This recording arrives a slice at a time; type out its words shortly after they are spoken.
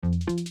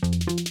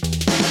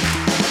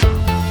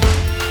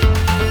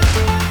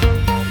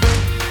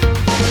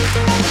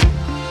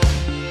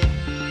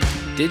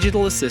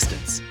Digital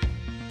assistants,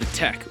 the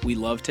tech we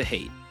love to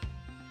hate.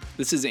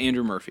 This is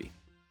Andrew Murphy.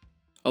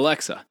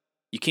 Alexa,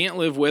 you can't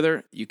live with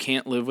her, you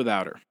can't live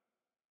without her.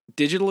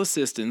 Digital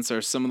assistants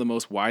are some of the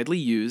most widely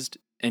used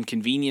and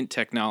convenient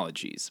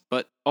technologies,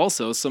 but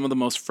also some of the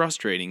most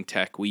frustrating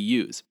tech we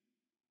use.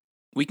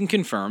 We can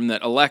confirm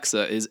that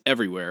Alexa is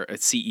everywhere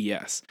at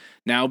CES,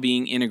 now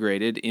being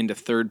integrated into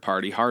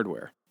third-party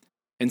hardware.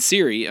 And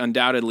Siri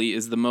undoubtedly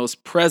is the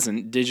most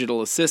present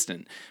digital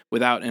assistant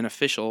without an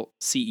official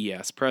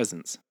CES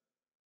presence.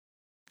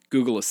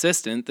 Google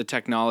Assistant, the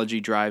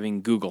technology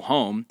driving Google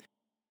Home,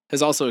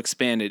 has also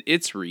expanded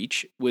its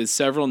reach with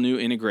several new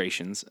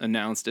integrations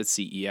announced at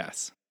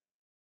CES.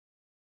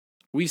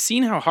 We've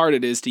seen how hard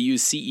it is to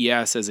use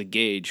CES as a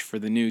gauge for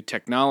the new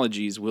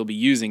technologies we'll be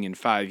using in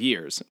 5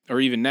 years,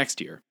 or even next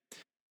year.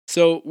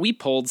 So we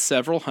polled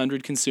several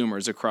hundred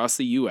consumers across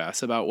the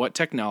US about what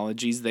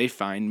technologies they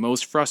find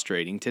most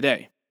frustrating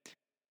today.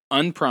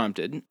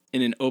 Unprompted,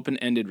 in an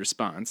open-ended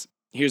response,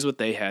 here's what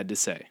they had to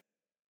say.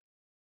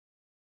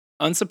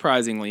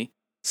 Unsurprisingly,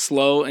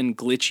 slow and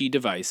glitchy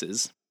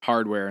devices,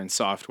 hardware and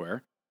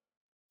software,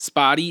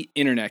 spotty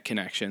internet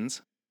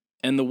connections,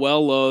 and the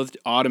well-loathed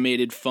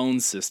automated phone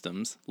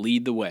systems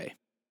lead the way.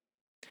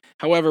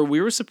 However,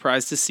 we were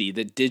surprised to see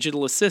that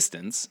digital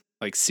assistants,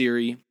 like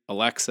Siri,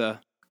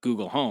 Alexa,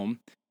 Google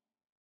Home,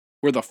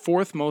 were the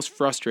fourth most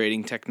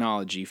frustrating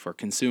technology for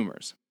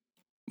consumers.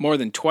 More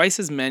than twice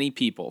as many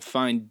people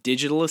find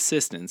digital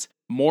assistants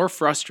more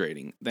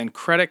frustrating than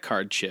credit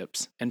card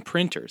chips and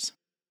printers.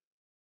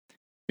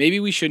 Maybe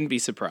we shouldn't be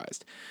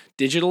surprised.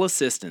 Digital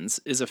assistance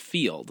is a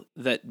field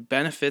that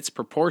benefits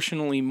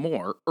proportionally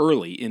more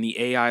early in the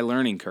AI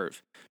learning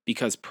curve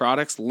because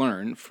products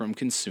learn from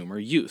consumer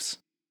use.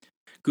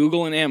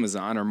 Google and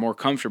Amazon are more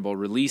comfortable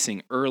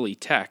releasing early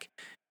tech,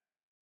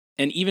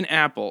 and even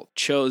Apple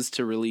chose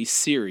to release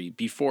Siri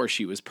before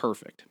she was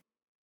perfect.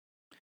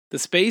 The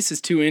space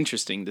is too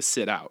interesting to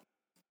sit out,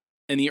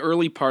 and the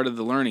early part of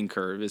the learning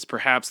curve is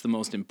perhaps the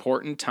most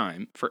important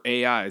time for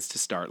AIs to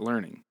start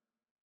learning.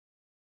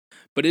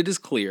 But it is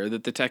clear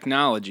that the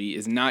technology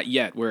is not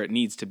yet where it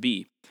needs to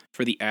be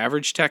for the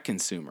average tech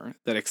consumer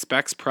that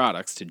expects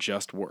products to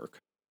just work.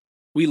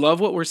 We love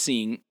what we're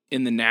seeing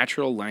in the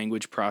natural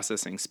language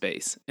processing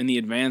space and the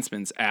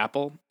advancements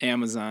Apple,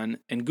 Amazon,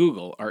 and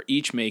Google are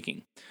each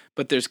making,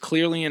 but there's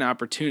clearly an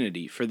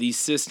opportunity for these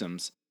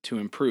systems to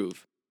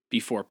improve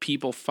before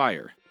people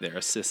fire their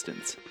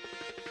assistants.